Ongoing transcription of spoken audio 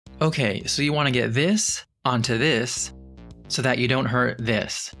Okay, so you want to get this onto this so that you don't hurt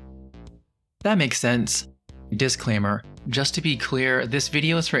this. That makes sense. Disclaimer, just to be clear, this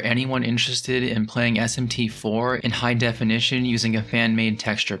video is for anyone interested in playing SMT IV in high definition using a fan-made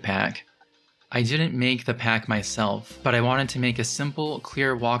texture pack. I didn't make the pack myself, but I wanted to make a simple,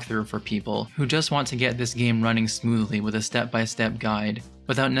 clear walkthrough for people who just want to get this game running smoothly with a step-by-step guide,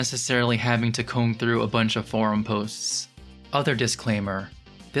 without necessarily having to comb through a bunch of forum posts. Other disclaimer,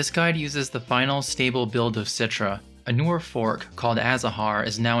 this guide uses the final stable build of Citra. A newer fork called Azahar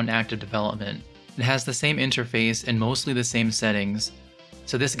is now in active development. It has the same interface and mostly the same settings,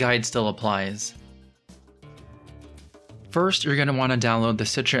 so this guide still applies. First, you're going to want to download the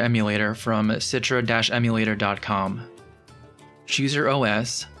Citra emulator from citra-emulator.com. Choose your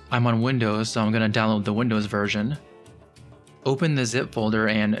OS. I'm on Windows, so I'm going to download the Windows version. Open the zip folder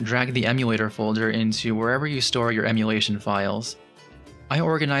and drag the emulator folder into wherever you store your emulation files. I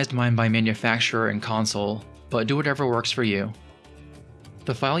organized mine by manufacturer and console, but do whatever works for you.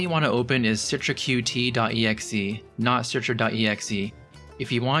 The file you want to open is citraqt.exe, not citra.exe.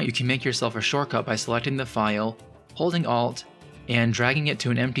 If you want, you can make yourself a shortcut by selecting the file, holding Alt, and dragging it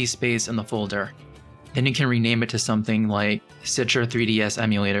to an empty space in the folder. Then you can rename it to something like Citra 3DS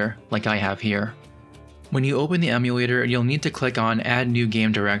Emulator, like I have here. When you open the emulator, you'll need to click on Add New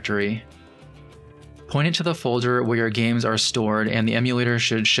Game Directory. Point it to the folder where your games are stored, and the emulator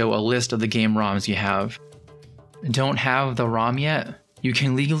should show a list of the game ROMs you have. Don't have the ROM yet? You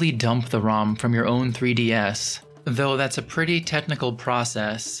can legally dump the ROM from your own 3DS, though that's a pretty technical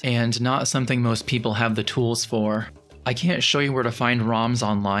process and not something most people have the tools for. I can't show you where to find ROMs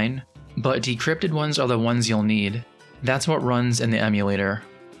online, but decrypted ones are the ones you'll need. That's what runs in the emulator.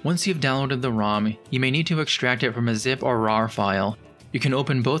 Once you've downloaded the ROM, you may need to extract it from a zip or RAR file. You can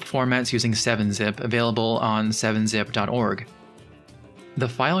open both formats using 7-zip, available on 7zip.org. The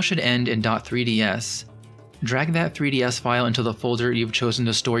file should end in .3ds. Drag that 3ds file into the folder you've chosen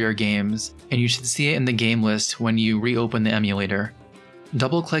to store your games, and you should see it in the game list when you reopen the emulator.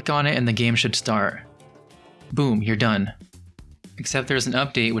 Double-click on it and the game should start. Boom, you're done. Except there's an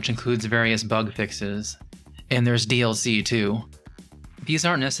update which includes various bug fixes. And there's DLC too. These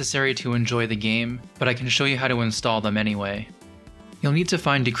aren't necessary to enjoy the game, but I can show you how to install them anyway. You'll need to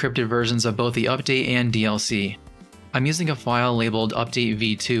find decrypted versions of both the update and DLC. I'm using a file labeled Update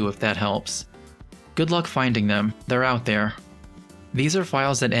v2 if that helps. Good luck finding them, they're out there. These are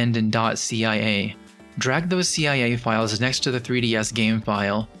files that end in .cia. Drag those CIA files next to the 3DS game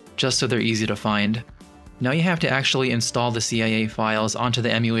file, just so they're easy to find. Now you have to actually install the CIA files onto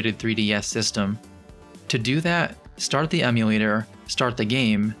the emulated 3DS system. To do that, start the emulator, start the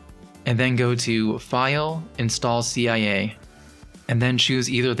game, and then go to File, Install CIA, and then choose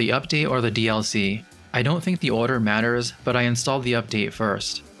either the update or the DLC. I don't think the order matters, but I installed the update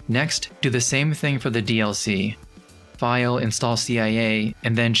first. Next, do the same thing for the DLC. File, Install CIA,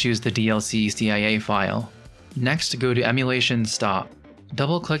 and then choose the DLC CIA file. Next, go to Emulation Stop.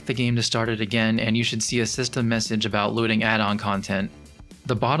 Double-click the game to start it again, and you should see a system message about loading add-on content.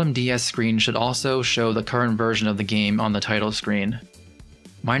 The bottom DS screen should also show the current version of the game on the title screen.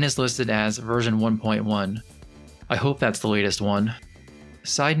 Mine is listed as version 1.1. I hope that's the latest one.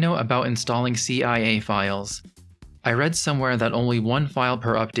 Side note about installing CIA files. I read somewhere that only one file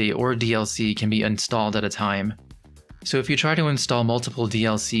per update or DLC can be installed at a time. So if you try to install multiple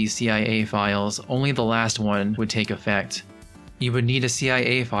DLC CIA files, only the last one would take effect. You would need a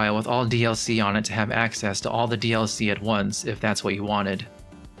CIA file with all DLC on it to have access to all the DLC at once if that's what you wanted.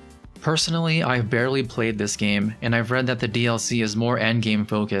 Personally, I've barely played this game, and I've read that the DLC is more endgame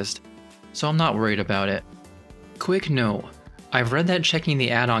focused, so I'm not worried about it. Quick note, I've read that checking the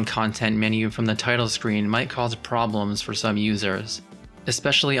add-on content menu from the title screen might cause problems for some users,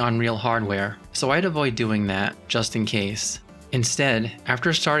 especially on real hardware, so I'd avoid doing that, just in case. Instead,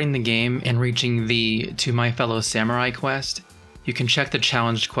 after starting the game and reaching the To My Fellow Samurai quest, you can check the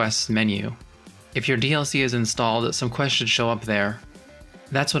Challenged Quests menu. If your DLC is installed, some quests should show up there.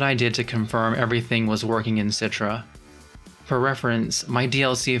 That's what I did to confirm everything was working in Citra. For reference, my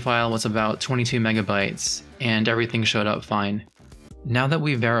DLC file was about 22 megabytes, and everything showed up fine. Now that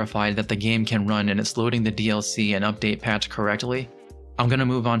we've verified that the game can run and it's loading the DLC and update patch correctly, I'm going to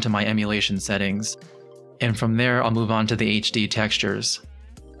move on to my emulation settings. And from there, I'll move on to the HD textures.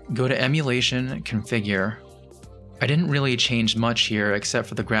 Go to Emulation, Configure. I didn't really change much here except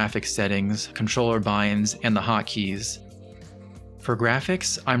for the graphics settings, controller binds, and the hotkeys. For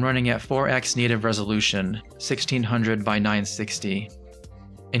graphics, I'm running at 4x native resolution, 1600 by 960.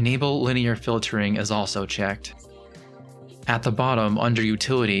 Enable linear filtering is also checked. At the bottom, under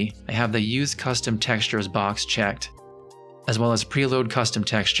Utility, I have the Use Custom Textures box checked. as well as preload custom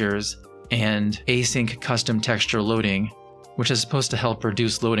textures and async custom texture loading, which is supposed to help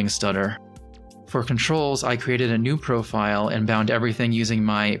reduce loading stutter. For controls, I created a new profile and bound everything using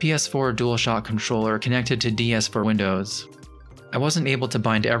my PS4 DualShock controller connected to DS for Windows. I wasn't able to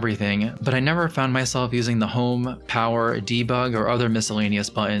bind everything, but I never found myself using the home, power, debug, or other miscellaneous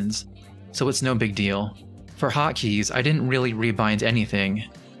buttons, so it's no big deal. For hotkeys, I didn't really rebind anything,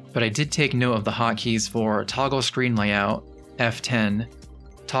 but I did take note of the hotkeys for toggle screen layout, F10,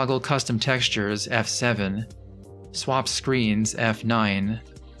 toggle custom textures, F7, swap screens, F9,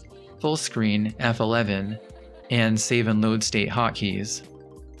 full screen, F11, and save and load state hotkeys.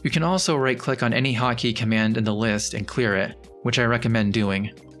 You can also right-click on any hotkey command in the list and clear it, which I recommend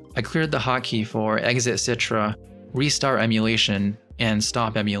doing. I cleared the hotkey for exit Citra, restart emulation, and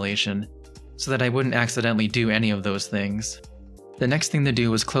stop emulation, so that I wouldn't accidentally do any of those things. The next thing to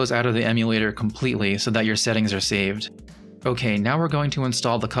do was close out of the emulator completely so that your settings are saved. Okay, now we're going to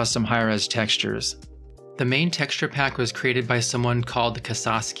install the custom high-res textures. The main texture pack was created by someone called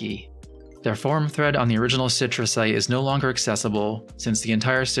Kasaski. Their forum thread on the original Citra site is no longer accessible since the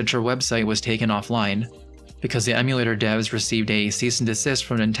entire Citra website was taken offline, because the emulator devs received a cease and desist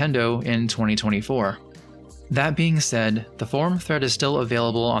from Nintendo in 2024. That being said, the forum thread is still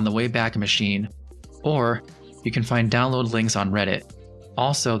available on the Wayback Machine, or you can find download links on Reddit.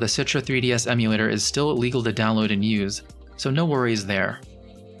 Also, the Citra 3DS emulator is still legal to download and use, so no worries there.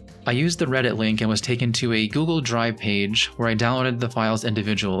 I used the Reddit link and was taken to a Google Drive page where I downloaded the files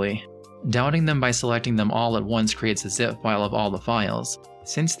individually. Downloading them by selecting them all at once creates a zip file of all the files.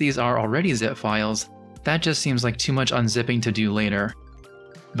 Since these are already zip files, that just seems like too much unzipping to do later.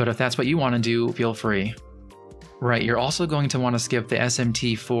 But if that's what you want to do, feel free. Right, you're also going to want to skip the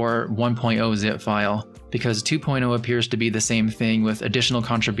SMT IV 1.0 zip file, because 2.0 appears to be the same thing with additional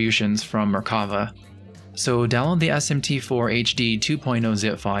contributions from Merkava. So download the SMT IV HD 2.0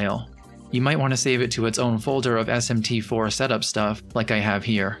 zip file. You might want to save it to its own folder of SMT IV setup stuff, like I have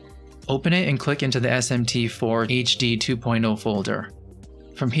here. Open it and click into the SMT IV HD 2.0 folder.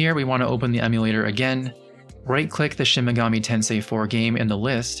 From here, we want to open the emulator again, right-click the Shin Megami Tensei IV game in the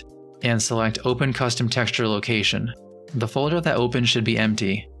list, and select Open Custom Texture Location. The folder that opens should be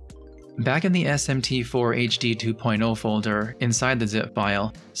empty. Back in the SMT IV HD 2.0 folder, inside the zip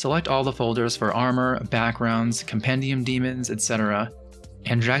file, select all the folders for armor, backgrounds, compendium demons, etc.,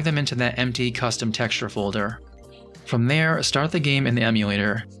 and drag them into that empty custom texture folder. From there, start the game in the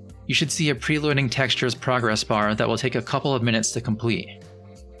emulator. You should see a preloading textures progress bar that will take a couple of minutes to complete.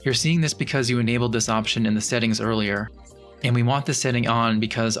 You're seeing this because you enabled this option in the settings earlier, and we want this setting on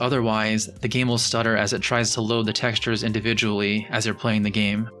because otherwise the game will stutter as it tries to load the textures individually as you're playing the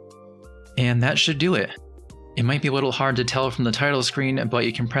game. And that should do it. It might be a little hard to tell from the title screen, but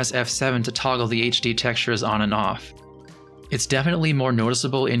you can press F7 to toggle the HD textures on and off. It's definitely more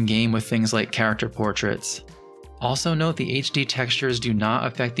noticeable in-game with things like character portraits. Also note the HD textures do not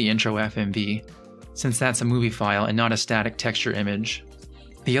affect the intro FMV, since that's a movie file and not a static texture image.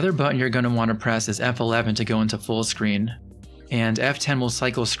 The other button you're going to want to press is F11 to go into full screen, and F10 will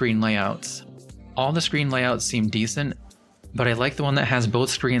cycle screen layouts. All the screen layouts seem decent, but I like the one that has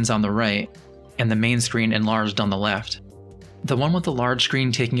both screens on the right, and the main screen enlarged on the left. The one with the large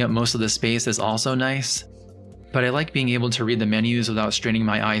screen taking up most of the space is also nice, but I like being able to read the menus without straining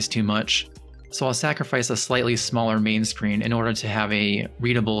my eyes too much, so I'll sacrifice a slightly smaller main screen in order to have a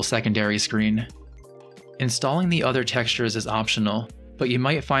readable secondary screen. Installing the other textures is optional, but you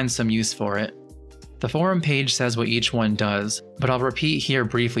might find some use for it. The forum page says what each one does, but I'll repeat here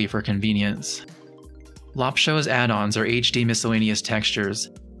briefly for convenience. Lopsho's add-ons are HD miscellaneous textures.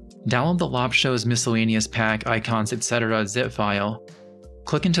 Download the Lopsho's miscellaneous pack, icons, etc. zip file,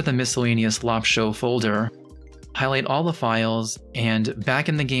 click into the miscellaneous Lopsho folder, highlight all the files, and back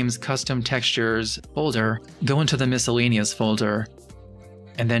in the game's custom textures folder, go into the miscellaneous folder,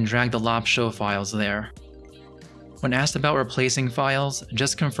 and then drag the Lopsho files there. When asked about replacing files,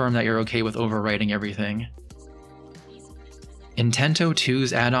 just confirm that you're okay with overwriting everything. Intento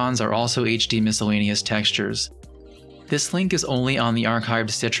 2's add-ons are also HD miscellaneous textures. This link is only on the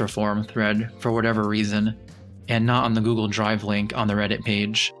archived Citra forum thread for whatever reason, and not on the Google Drive link on the Reddit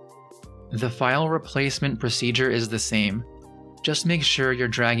page. The file replacement procedure is the same. Just make sure you're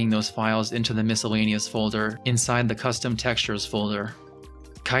dragging those files into the miscellaneous folder inside the custom textures folder.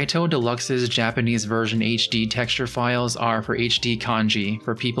 Kaito Deluxe's Japanese version HD texture files are for HD kanji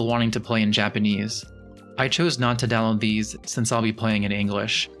for people wanting to play in Japanese. I chose not to download these since I'll be playing in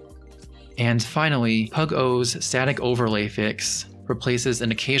English. And finally, Pug-O's static overlay fix replaces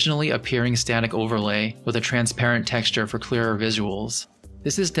an occasionally appearing static overlay with a transparent texture for clearer visuals.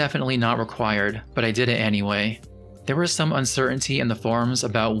 This is definitely not required, but I did it anyway. There was some uncertainty in the forums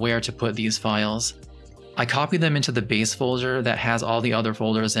about where to put these files. I copied them into the base folder that has all the other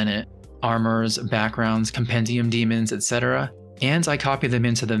folders in it, armors, backgrounds, compendium demons, etc., and I copied them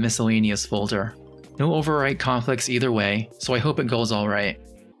into the miscellaneous folder. No overwrite conflicts either way, so I hope it goes alright.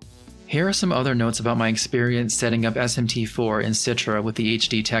 Here are some other notes about my experience setting up SMT IV in Citra with the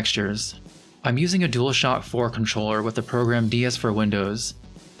HD textures. I'm using a DualShock 4 controller with the program DS for Windows.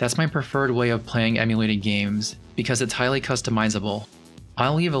 That's my preferred way of playing emulated games, because it's highly customizable.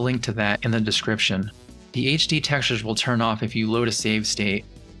 I'll leave a link to that in the description. The HD textures will turn off if you load a save state.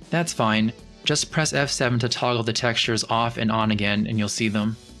 That's fine, just press F7 to toggle the textures off and on again and you'll see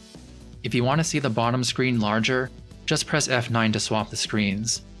them. If you want to see the bottom screen larger, just press F9 to swap the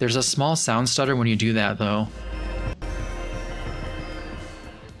screens. There's a small sound stutter when you do that though.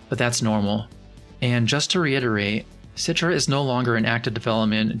 But that's normal. And just to reiterate, Citra is no longer in active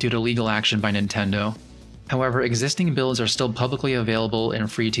development due to legal action by Nintendo. However, existing builds are still publicly available and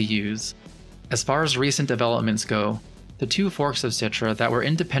free to use. As far as recent developments go, the two forks of Citra that were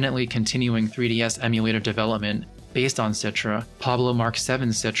independently continuing 3DS emulator development based on Citra, Pablo Mark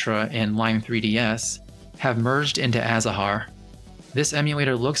VII Citra and Lime 3DS, have merged into Azahar. This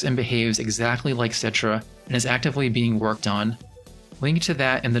emulator looks and behaves exactly like Citra and is actively being worked on. Link to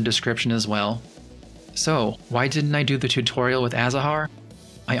that in the description as well. So, why didn't I do the tutorial with Azahar?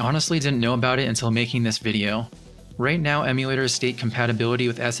 I honestly didn't know about it until making this video. Right now, emulators state compatibility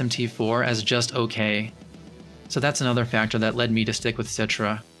with SMT IV as just okay. So that's another factor that led me to stick with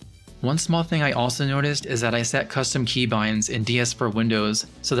Citra. One small thing I also noticed is that I set custom keybinds in DS for Windows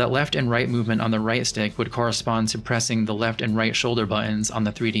so that left and right movement on the right stick would correspond to pressing the left and right shoulder buttons on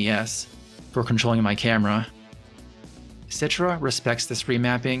the 3DS for controlling my camera. Citra respects this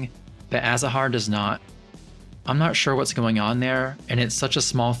remapping, but Azahar does not. I'm not sure what's going on there, and it's such a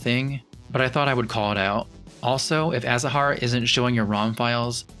small thing, but I thought I would call it out. Also, if Azahar isn't showing your ROM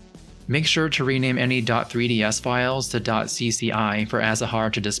files, make sure to rename any .3ds files to .cci for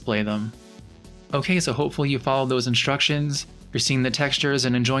Azahar to display them. Okay, so hopefully you followed those instructions, you're seeing the textures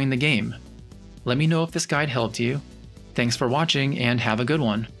and enjoying the game. Let me know if this guide helped you. Thanks for watching and have a good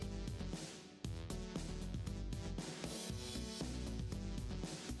one.